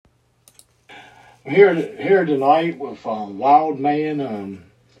Here tonight with Wild Man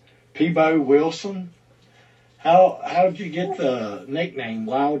Peebo Wilson. How'd you get the nickname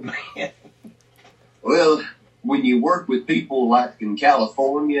Wild Man? Well, when you work with people like in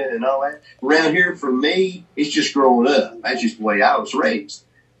California and all that, around here for me, it's just growing up. That's just the way I was raised.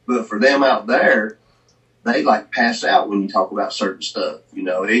 But for them out there, they like pass out when you talk about certain stuff. You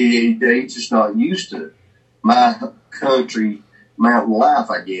know, they just not used to my country mountain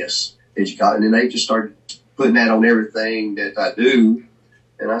life, I guess, as you call it. And then they just started putting that on everything that I do.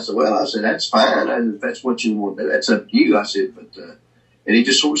 And I said, that's fine. If that's what you want to do, that's up to you. I said, but, and he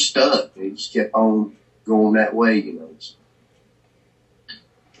just sort of stuck. And he just kept on going that way, you know. So,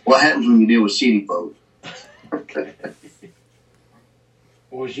 what happens when you deal with city folk?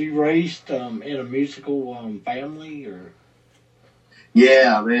 Was you raised in a musical family, or?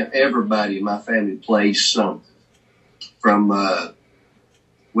 Yeah, man. Everybody in my family plays something. From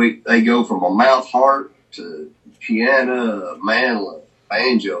they go from a mouth harp to piano, mandolin,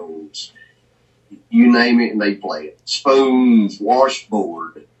 banjos, you name it, and they play it. Spoons,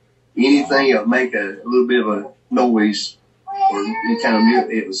 washboard, anything that make a little bit of a noise or any kind of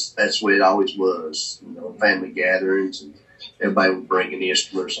music. That's the way it always was. You know, family gatherings, and everybody would bring an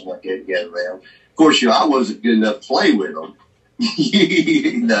instrument or something like that to gather around. Of course, you know, I wasn't good enough to play with them.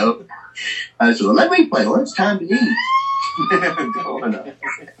 You know, I said, well, let me play. Well, it's time to eat. Going on.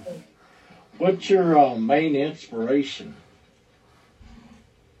 What's your main inspiration?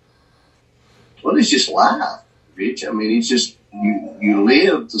 Well, it's just life, Rich. I mean, it's just you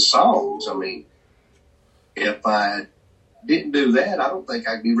live the songs. I mean, if I didn't do that, I don't think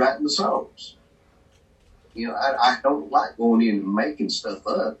I'd be writing the songs. You know, I don't like going in and making stuff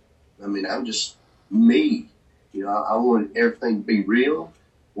up. I mean, I'm just me. You know, I want everything to be real.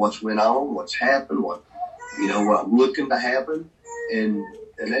 What's went on, what's happened, what I'm looking to happen, and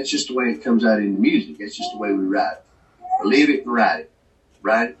that's just the way it comes out in the music. That's just the way we write it. Live it and write it.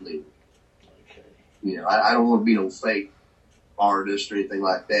 Write it, live it. You know, I don't want to be no fake artist or anything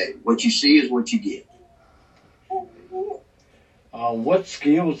like that. What you see is what you get. What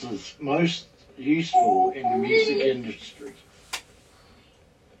skills is most useful in the music industry?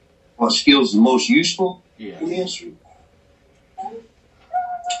 What skills is most useful in the industry?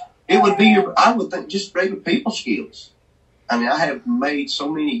 It would be, I would think, just regular people skills. I mean, I have made so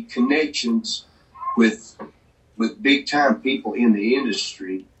many connections with big time people in the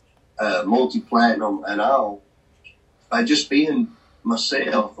industry, multi-platinum and all, by just being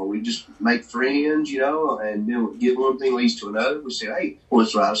myself. Or we just make friends, you know, and then give one thing leads to another. We say, hey, well,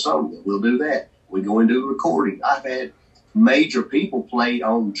 let's write a song. We'll do that. We go and do a recording. I've had major people play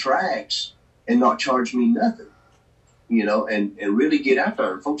on tracks and not charge me nothing, you know, and really get out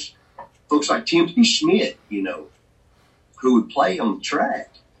there. Folks like Timothy Schmidt, you know, who would play on the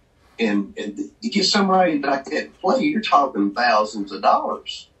track. And to get somebody like that to play, you're talking thousands of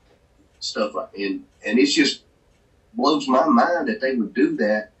dollars. Stuff like that. And it's just blows my mind that they would do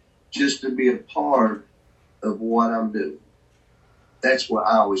that just to be a part of what I'm doing. That's what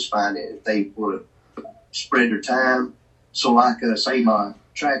I always find it. If they would spread their time. So like, say my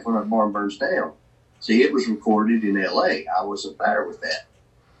track when our barn burns down. See, it was recorded in LA. I wasn't there with that.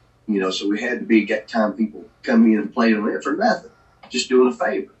 You know, so we had to be get time people come in and play on it for nothing, just doing a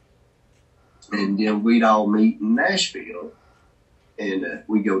favor. And then we'd all meet in Nashville, and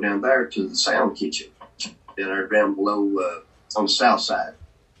we'd go down there to the sound kitchen down below on the south side,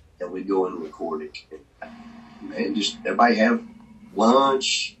 and we'd go and record it. And just everybody have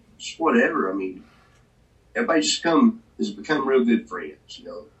lunch, just whatever. I mean, everybody just has become real good friends, you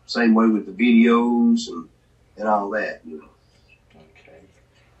know. Same way with the videos and all that, you know.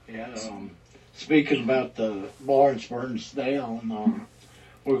 Yeah, speaking about the Barns Burns Down,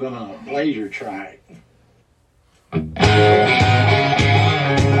 we're going to play your track.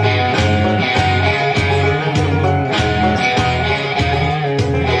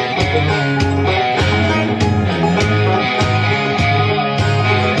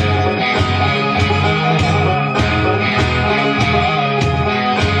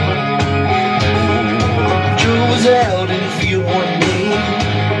 Drew was out in the field one day,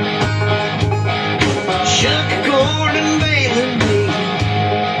 shuck a corn and baling hay.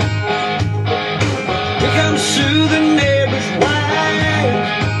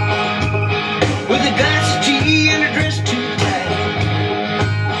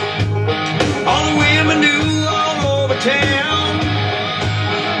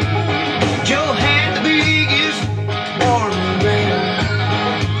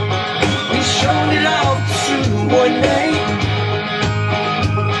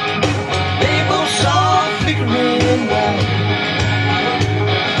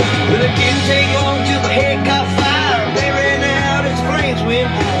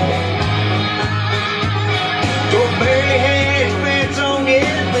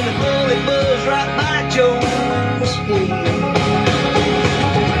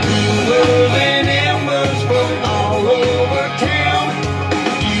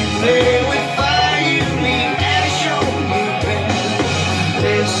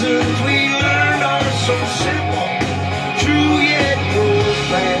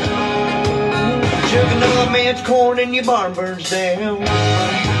 Shook another man's corn and your barn burns down.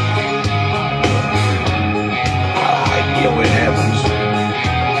 You know it happens.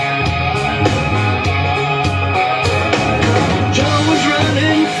 John was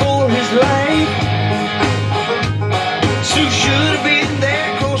running for his life. Sue should have been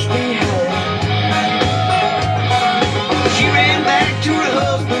there close behind. She ran back to her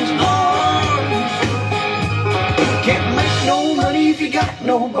husband's arms. Can't make no money if you got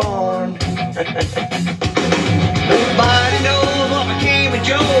no barn. Nobody knows what became of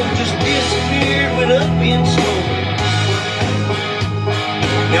Joe. Just disappeared, went up in smoke.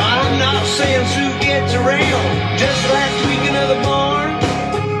 Now I'm not saying Sue gets around. Just last week another barn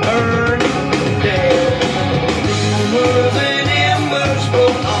burned down. Rumors and embers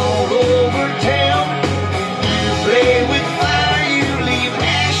float all over town. You play with fire, you leave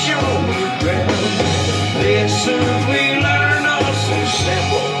ash on the ground. Lessons we learn are so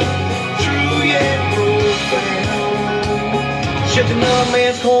simple, true yet profound. Shook another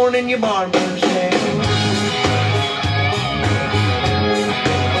man's corn and your barn burns down.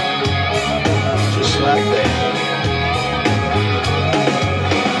 Like that.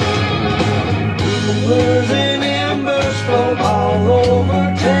 Rumors and embers float all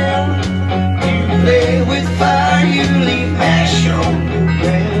over town. You play with fire, you leave ash on the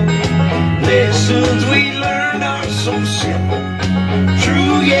ground. Lessons we learn are so simple,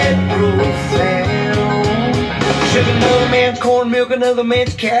 true yet profound. Shook another man's corn, milk another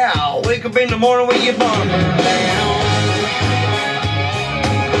man's cow. Wake up in the morning with your barn burned down.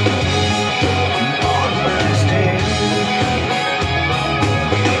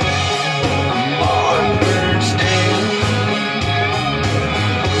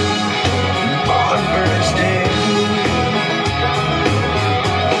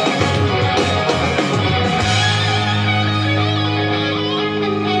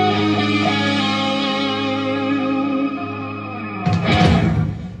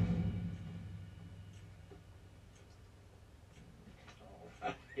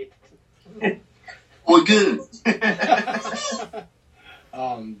 We're good.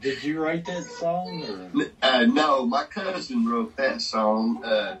 Did you write that song? Or? No, my cousin wrote that song.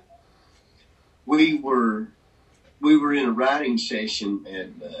 We were in a writing session,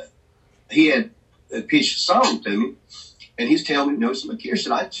 and he had pitched a song to me, and he's telling me, "No, so look here,"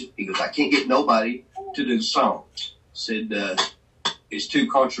 he goes, "I can't get nobody to do the song." Said it's too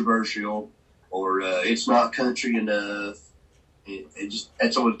controversial, or it's not country enough. It just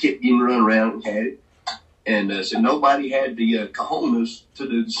that's all it kept getting run around and had it. And said nobody had the cojones to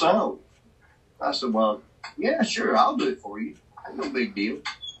do the song. I said, "Well, yeah, sure, I'll do it for you. No big deal."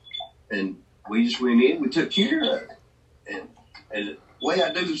 And we just went in, we took care of it. And the way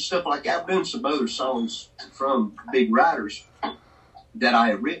I do stuff, like I've done some other songs from big writers that I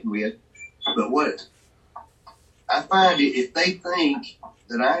have written with, but what I find, if they think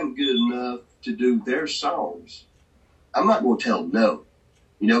that I am good enough to do their songs, I'm not going to tell them no.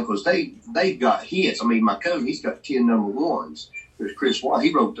 You know, because they've got hits. I mean, my cousin, he's got 10 #1s. There's Chris Watt.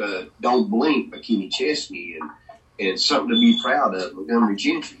 He wrote Don't Blink by Kenny Chesney and Something to Be Proud of, Montgomery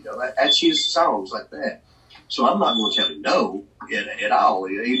Gentry. You know, that's his songs like that. So I'm not going to tell him no at all.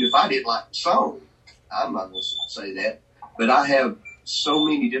 Even if I didn't like the song, I'm not going to say that. But I have so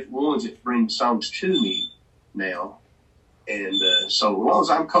many different ones that bring songs to me now. And so as long as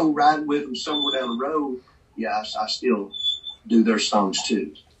I'm co-riding with them somewhere down the road, yeah, I still do their songs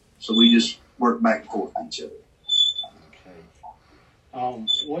too. So we just work back and forth with each other. Okay.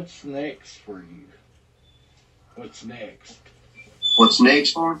 What's next for you? What's next? What's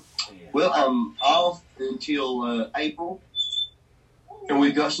next for me? Yeah. Well, I'm off until April, and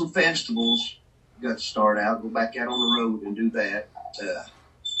we've got some festivals. We've got to start out, go back out on the road and do that.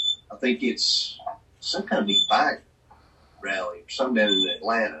 I think it's some kind of big bike rally or something down in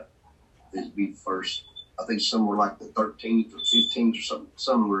Atlanta. This will be the first. I think somewhere like the 13th or 15th or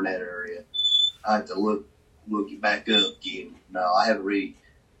somewhere in that area. I have to look it back up again. No, I haven't really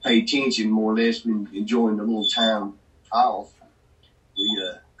paid attention, more or less. Been enjoying the little time off.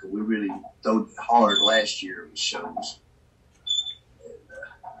 We really throwed it hard last year with shows.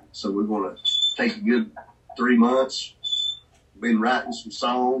 And, so we're going to take a good 3 months. Been writing some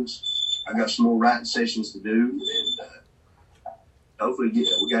songs. I got some more writing sessions to do, and hopefully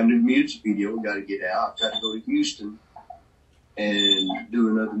we got a new music video we got to get out. I've got to go to Houston and do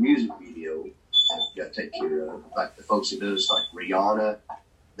another music video. I've got to take care of, like the folks that does, like Rihanna,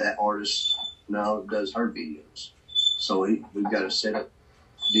 that artist now does her videos. So we've got to set up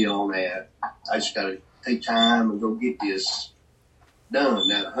a deal on that. I just got to take time and go get this done.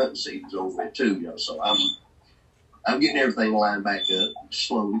 Now the hunting season's over it too, you know. So I'm getting everything lined back up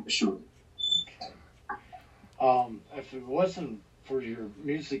slowly but surely. If it wasn't for your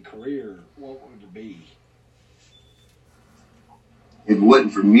music career, what would it be? If it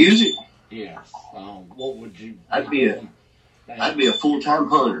wasn't for music, Yes. What would you? I'd be a full-time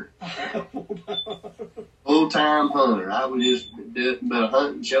hunter. Full-time hunter. I would just do nothing but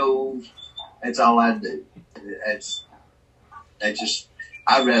hunting shows. That's all I'd do. That's just.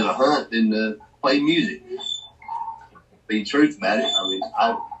 I'd rather hunt than play music. Be the truth about it. I mean,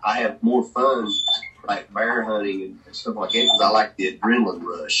 I have more fun like bear hunting and stuff like that because I like the adrenaline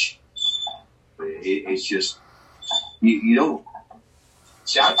rush. It's just you don't.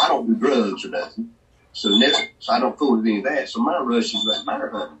 See, I don't do drugs or nothing, so I don't fool with any of that. So my rush is like bear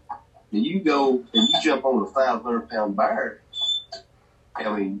hunting. And you go and you jump on a 500-pound bear.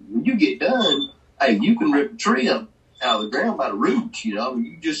 I mean, when you get done, hey, you can rip a tree up out of the ground by the roots. You know,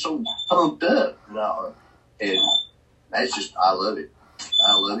 you just so pumped up, and that's just I love it.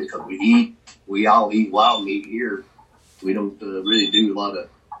 I love it because we all eat wild meat here. We don't really do a lot of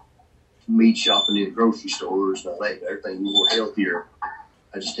meat shopping in the grocery stores. And like everything's more healthier.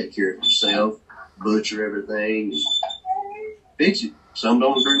 I just take care of it myself, butcher everything, and fix it. Some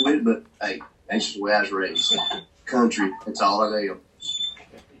don't agree with it, but hey, that's just the way I was raised. Country, that's all I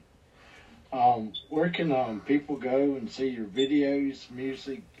am. Where can people go and see your videos,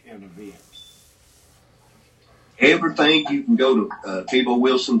 music, and events? Everything you can go to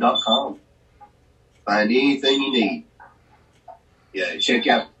PeeboWilson.com. Find anything you need. Yeah, check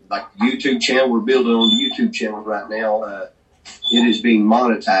out like the YouTube channel. We're building on the YouTube channel right now. It is being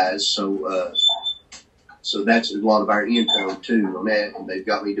monetized, so that's a lot of our income too on that. And they've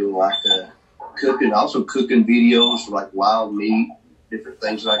got me doing like cooking videos for like wild meat, different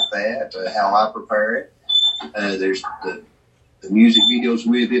things like that. How I prepare it. There's the music videos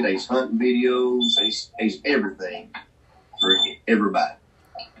with it. There's hunting videos. There's everything for everybody.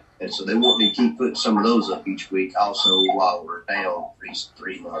 And so they want me to keep putting some of those up each week. Also, while we're down for these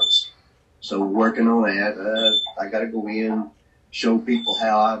 3 months. So we're working on that. I got to go in, show people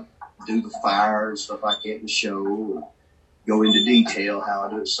how I do the fire and stuff like that in the show, and go into detail how I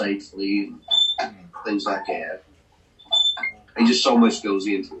do it safely and things like that. And just so much goes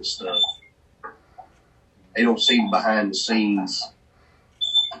into this stuff. They don't see behind the scenes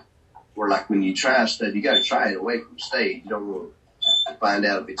where, like, when you try stuff, you got to try it away from stage. You don't want to find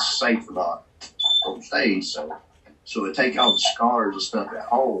out if it's safe or not on stage. So I take all the scars and stuff at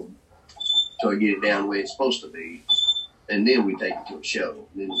home till I get it down the way it's supposed to be. And then we take it to a show.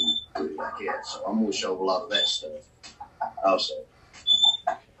 And then we put it like that. So I'm going to show a lot of that stuff also.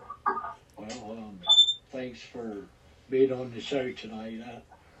 Well, thanks for being on the show tonight. I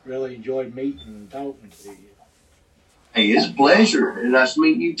really enjoyed meeting and talking to you. Hey, it's a pleasure. And nice to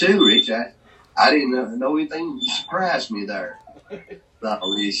meet you too, Rich. I didn't know anything. You surprised me there.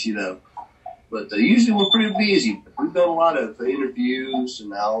 All this, But usually we're pretty busy. We've done a lot of interviews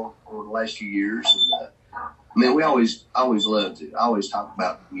and all over the last few years. And I mean, we always loved it. I always talk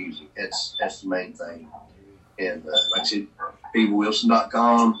about music. That's the main thing. And like I said,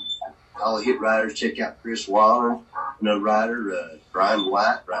 PeeboWilson.com. All the hit writers, check out Chris Waller, another writer, Brian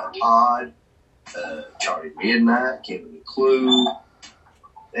White, Brian Todd, Charlie Midnight, Kevin McClue,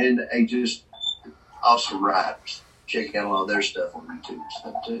 and just awesome writers. Check out a lot of their stuff on YouTube and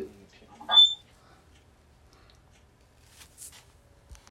stuff too.